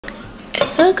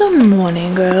So good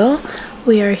morning, girl.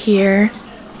 We are here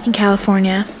in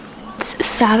California. It's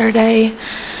Saturday.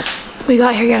 We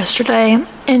got here yesterday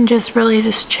and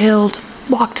just chilled.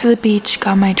 Walked to the beach,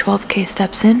 got my 12K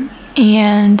steps in,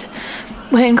 and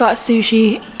went and got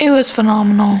sushi. It was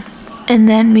phenomenal. And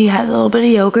then we had a little bit of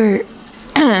yogurt.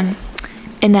 And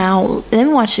then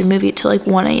we watched a movie till like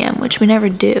 1 a.m., which we never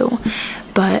do.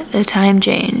 But the time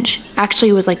change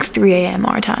actually was like 3 a.m.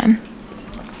 our time.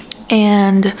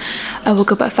 And I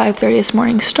woke up at 5:30 this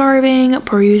morning starving,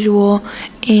 per usual,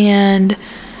 and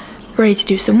ready to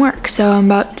do some work. So I'm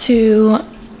about to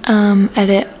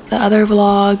edit the other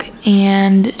vlog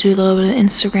and do a little bit of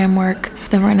Instagram work.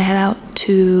 Then we're gonna head out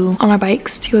on our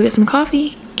bikes to go get some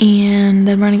coffee, and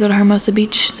then we're gonna go to Hermosa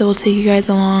Beach. So we'll take you guys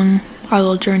along our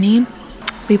little journey.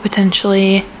 We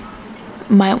potentially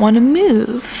might want to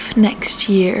move next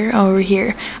year over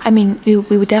here. I mean, we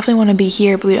would definitely want to be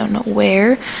here, but we don't know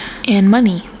where, and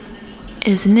money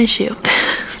is an issue.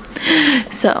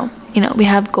 So, you know, we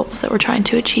have goals that we're trying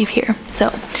to achieve here.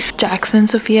 So Jackson and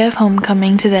Sophia have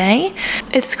homecoming today.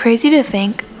 It's crazy to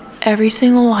think every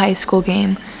single high school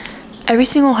game, every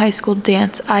single high school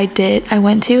dance I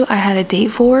went to, I had a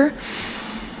date for,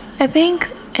 I think,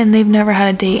 and they've never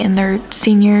had a date in their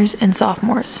seniors and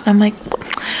sophomores. And I'm like,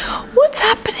 what's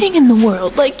happening in the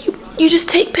world? Like, you just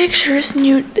take pictures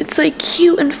and it's like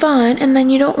cute and fun, and then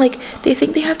you don't, like, they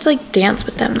think they have to like dance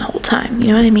with them the whole time, you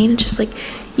know what I mean? It's just like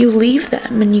you leave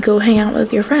them and you go hang out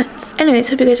with your friends. Anyways,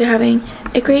 hope you guys are having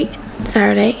a great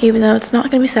Saturday, even though it's not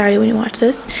gonna be Saturday when you watch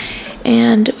this,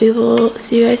 and we will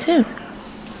see you guys soon.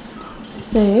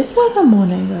 Say good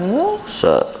morning, girl. What's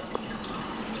up?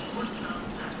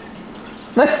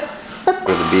 Go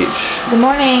to the beach. Good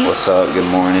morning. What's up? Good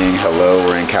morning. Hello,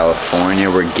 we're in California.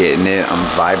 We're getting it. I'm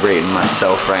vibrating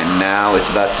myself right now. It's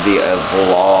about to be a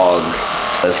vlog.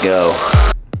 Let's go.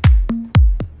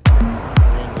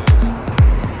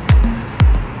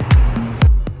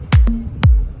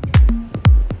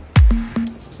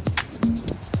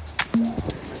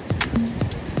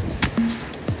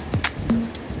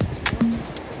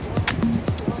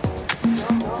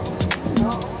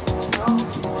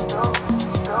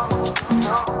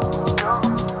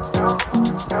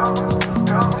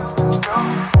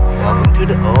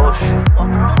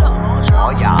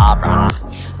 Oh yeah, bro.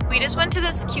 We just went to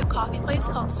this cute coffee place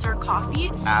called Sir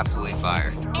Coffee. Absolutely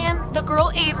fire. And the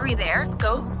girl Avery there,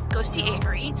 go see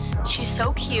Avery. She's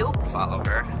so cute. Follow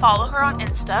her. Follow her on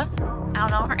Insta. I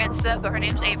don't know her Insta, but her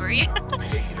name's Avery. Did you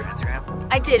get her Instagram?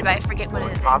 I did, but I forget what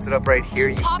it is. Pop it up right here,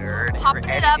 you nerd. Popping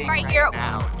it up right here.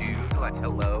 Now, dude. Like,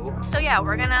 hello. So yeah,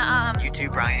 we're gonna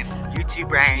YouTube Brian. YouTube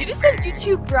Brian. You just said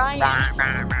YouTube Brian.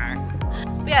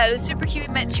 But yeah, it was super cute.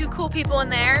 We met 2 cool people in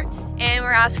there, and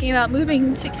we're asking about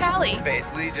moving to Cali.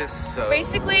 Basically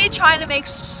trying to make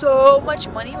so much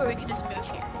money where we can just move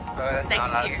here. That's not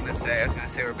what I was gonna say. I was gonna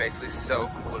say we're basically so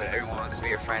cool that everyone wants to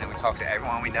be a friend, and we talk to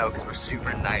everyone we know because we're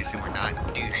super nice and we're not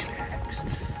douchebags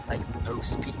like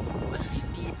most people that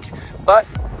we meet. But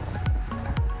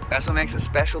that's what makes us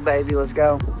special, baby. Let's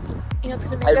go. You know what's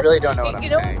gonna make I us, really don't know what I'm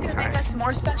saying. You know what's gonna make us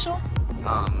more special?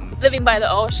 Living by the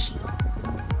ocean.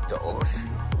 The ocean.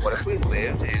 What if we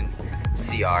lived in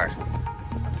CR?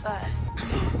 What's that?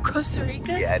 Costa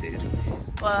Rica? Yeah, dude.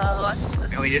 Well, let's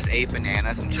and we just ate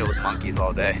bananas and chilled with monkeys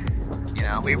all day. You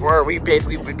know, we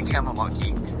basically became a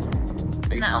monkey.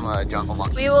 Become a jungle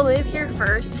monkey. We will live here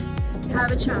first,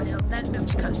 have a child, then move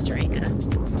to Costa Rica.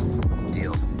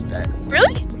 Deal. Bet.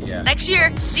 Really? Yeah. Next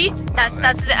year. See? That's the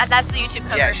YouTube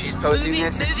cover. Yeah, she's posting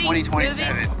this in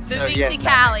 2027. So yes, to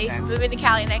Cali. Moving to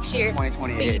Cali next year.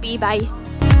 2028. Baby, bye.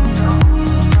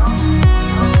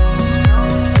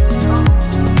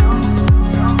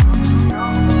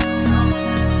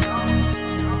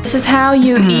 This is how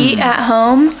you eat at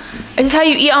home. This is how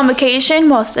you eat on vacation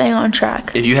while staying on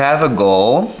track. If you have a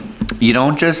goal, you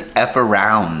don't just F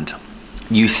around.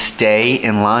 You stay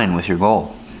in line with your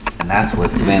goal. And that's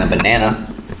what Savannah Banana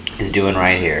is doing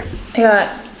right here. I got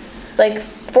like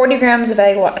 40 grams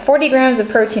of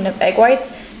protein of egg whites,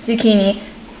 zucchini,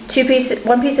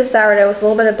 1 piece of sourdough with a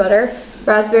little bit of butter,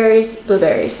 raspberries,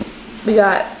 blueberries. We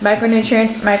got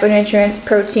micronutrients,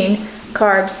 protein,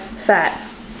 carbs, fat,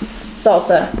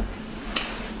 salsa.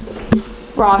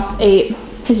 Ross ate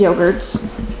his yogurts.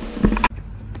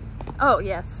 Oh,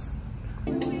 yes.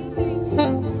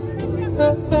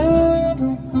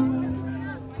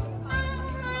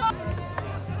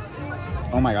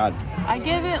 Oh my god. I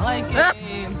give it like a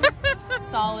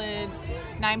solid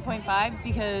 9.5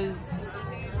 because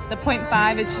the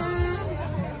 0.5 it's just,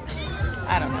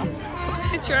 I don't know.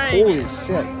 Good trying. Holy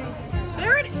shit.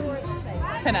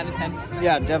 10 out of 10.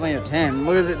 Yeah, definitely a 10.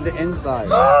 Look at the inside.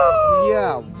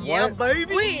 Yeah, what? it?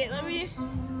 Baby. Wait, let me.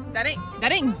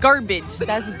 That ain't garbage.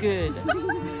 That's good.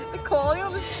 The quality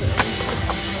on this.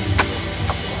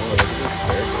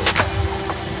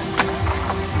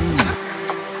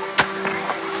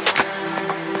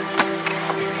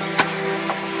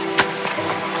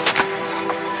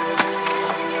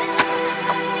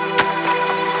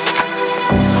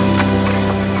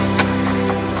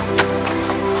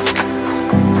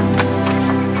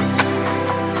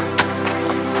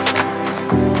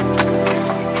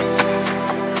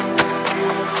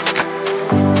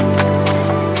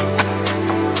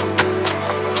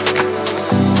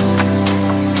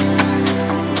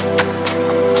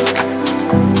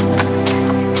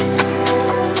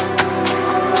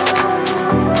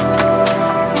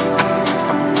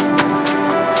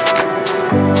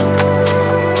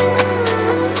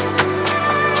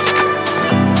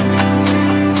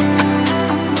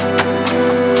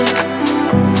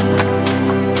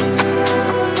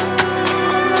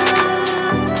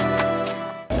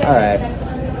 Alright,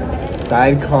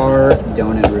 sidecar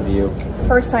donut review.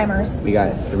 First timers. We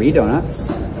got 3 donuts.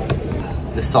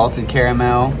 The salted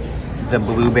caramel, the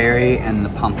blueberry, and the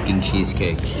pumpkin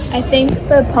cheesecake. I think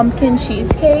the pumpkin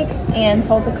cheesecake and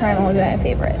salted caramel would be my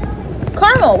favorite.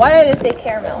 Caramel! Why did I say I'm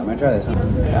caramel? gonna try this one.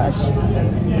 Gosh.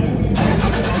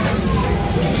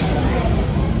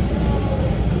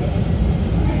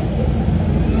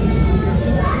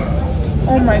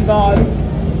 Oh my god.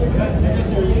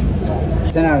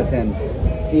 10 out of 10.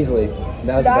 Easily.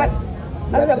 That was the best.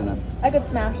 Best donut. I could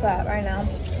smash that right now.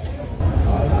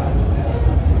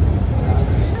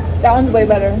 That one's way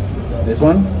better. This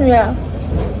one? Yeah.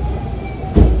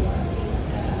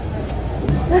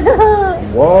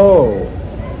 Whoa.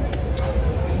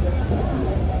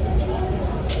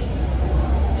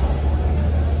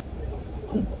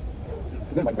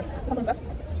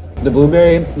 The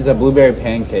blueberry is a blueberry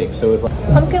pancake, so it's like,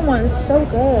 Pumpkin one is so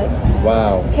good.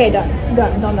 wow. Okay, done.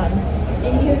 Done.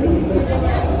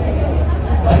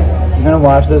 I'm gonna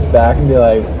watch this back and be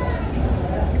like,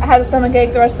 I had a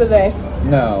stomachache the rest of the day.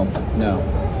 no.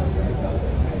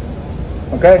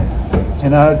 Okay,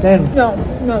 10 out of 10. No.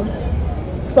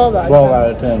 12 out of 10. 12 out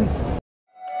of 10.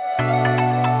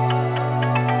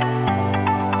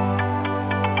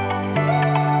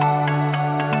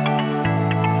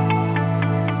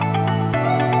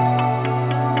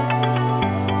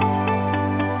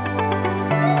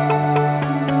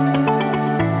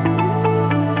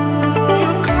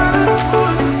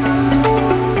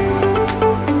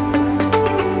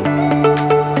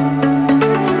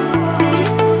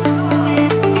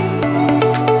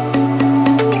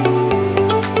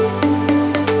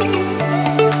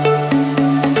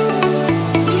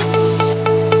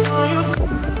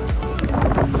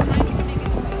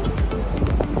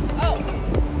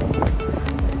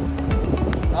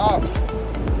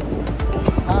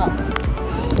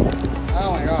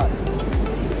 Oh my god.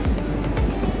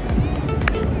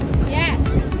 Yes.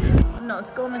 No,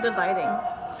 let's go in the good lighting.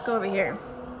 Let's go over here.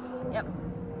 Yep.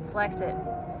 Flex it.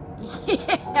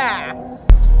 Yeah.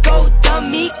 Go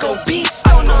dummy, go beast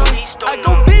on them. I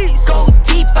go beast. Go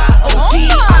deep, I OD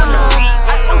on them.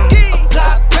 I OD.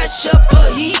 Apply pressure,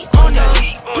 put heat on them.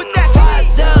 Put that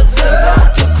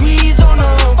 500 degrees on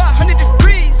them. 500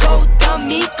 degrees. Go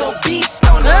dummy, go beast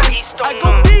on them. I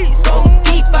go beast. Go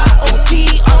deep, I OD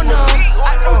on them.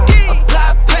 I OD.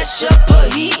 Apply pressure, put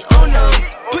heat on them.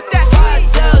 Put that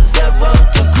 500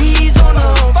 degrees on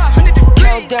them. 500 degrees.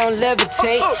 Countdown,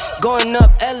 levitate. Going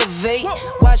up, elevate.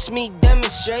 Watch me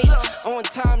demonstrate. On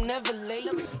time, never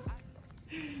late.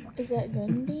 Is that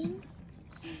good, Dean?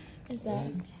 Is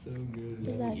that so good?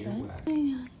 Is that good? Oh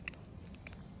my gosh.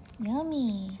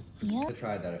 Yummy. Yep. I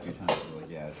tried that a few times. Like,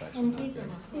 yeah, it's actually not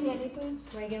good.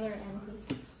 Regular and this.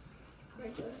 The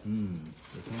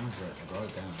cameras I brought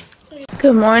it down.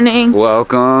 Good morning.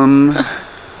 Welcome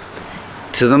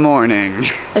to the morning.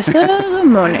 It's good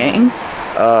morning.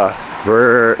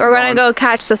 We're gonna go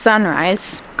catch the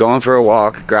sunrise. going for a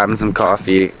walk, grabbing some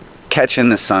coffee, catching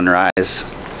the sunrise,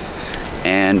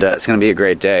 and it's gonna be a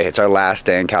great day. It's our last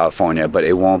day in California, but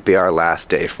it won't be our last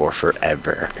day for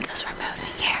forever. Because we're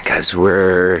moving here. Because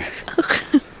we're...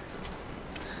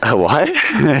 A what?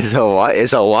 It's a what?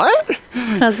 It's a what?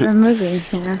 Because we're moving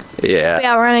here. Yeah.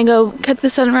 Yeah, we're gonna go catch the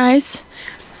sunrise.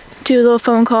 Do a little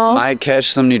phone call. Might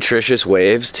catch some nutritious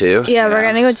waves too. Yeah, we're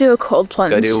gonna go do a cold plunge.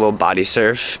 Go do a little body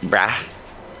surf, brah.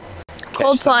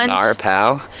 Cold Catch some plunge. Nar,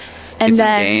 pal. And Get some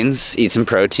then gains, eat some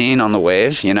protein on the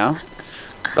wave, you know?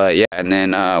 But yeah, and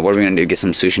then what are we gonna do? Get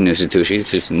some sushi, nushi, tushi?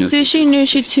 sushi,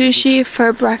 nushi, tushi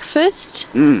for breakfast.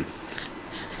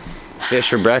 Fish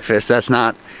for breakfast. That's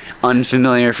not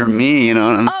unfamiliar for me, you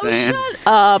know what I'm saying? Shut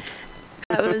up.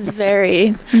 That was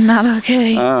very not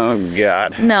okay. Oh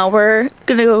God. No, we're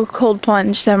gonna go cold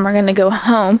plunge, then we're gonna go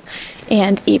home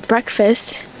and eat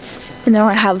breakfast, and then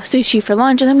we're gonna have sushi for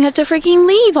lunch, and then we have to freaking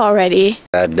leave already.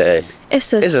 Sad day.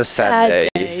 It's a sad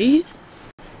day.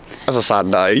 That's a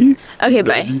sad day. Okay,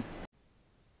 bye.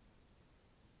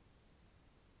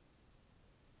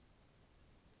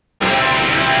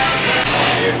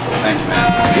 Thank you,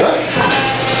 man. Good.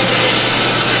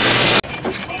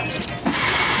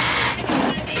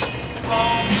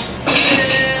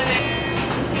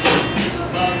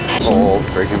 Whole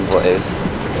freaking place.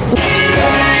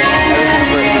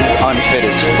 Unfit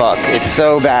as fuck. It's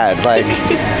so bad. Like,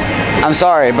 I'm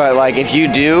sorry, but like, if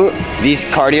you do these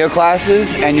cardio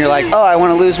classes and you're like, oh, I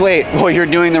want to lose weight, well, you're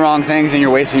doing the wrong things and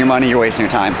you're wasting your money, you're wasting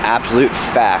your time. Absolute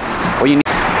fact. What you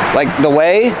need, like, the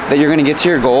way that you're gonna get to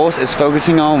your goals is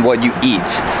focusing on what you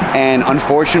eat. And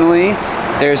unfortunately,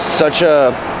 there's such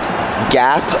a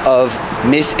gap of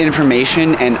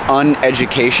misinformation and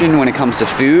uneducation when it comes to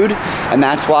food, and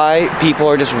that's why people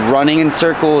are just running in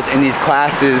circles in these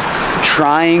classes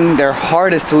trying their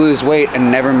hardest to lose weight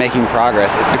and never making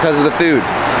progress. It's because of the food.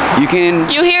 You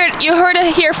heard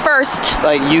it here first.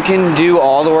 Like, you can do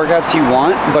all the workouts you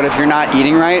want, but if you're not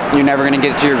eating right, you're never gonna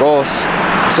get to your goals.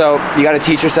 So you got to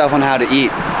teach yourself on how to eat.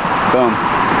 Boom.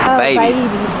 Oh, baby.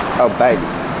 Oh, baby.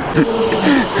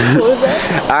 What was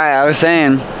that? All right, I was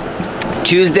saying,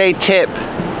 Tuesday tip,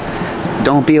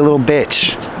 don't be a little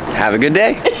bitch. Have a good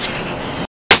day.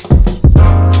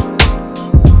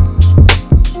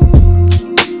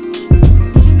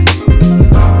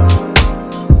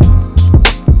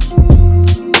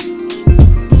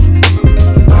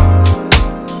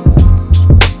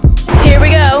 Here we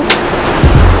go.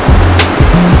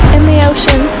 In the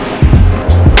ocean.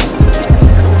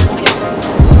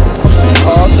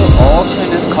 Ocean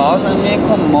is causing me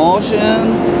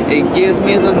commotion. It gives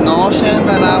me the notion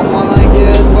that I wanna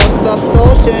get fucked up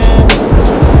ocean.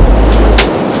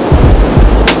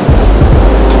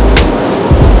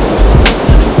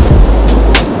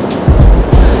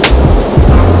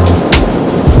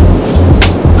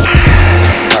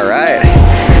 All right,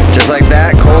 just like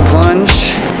that, cold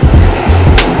plunge.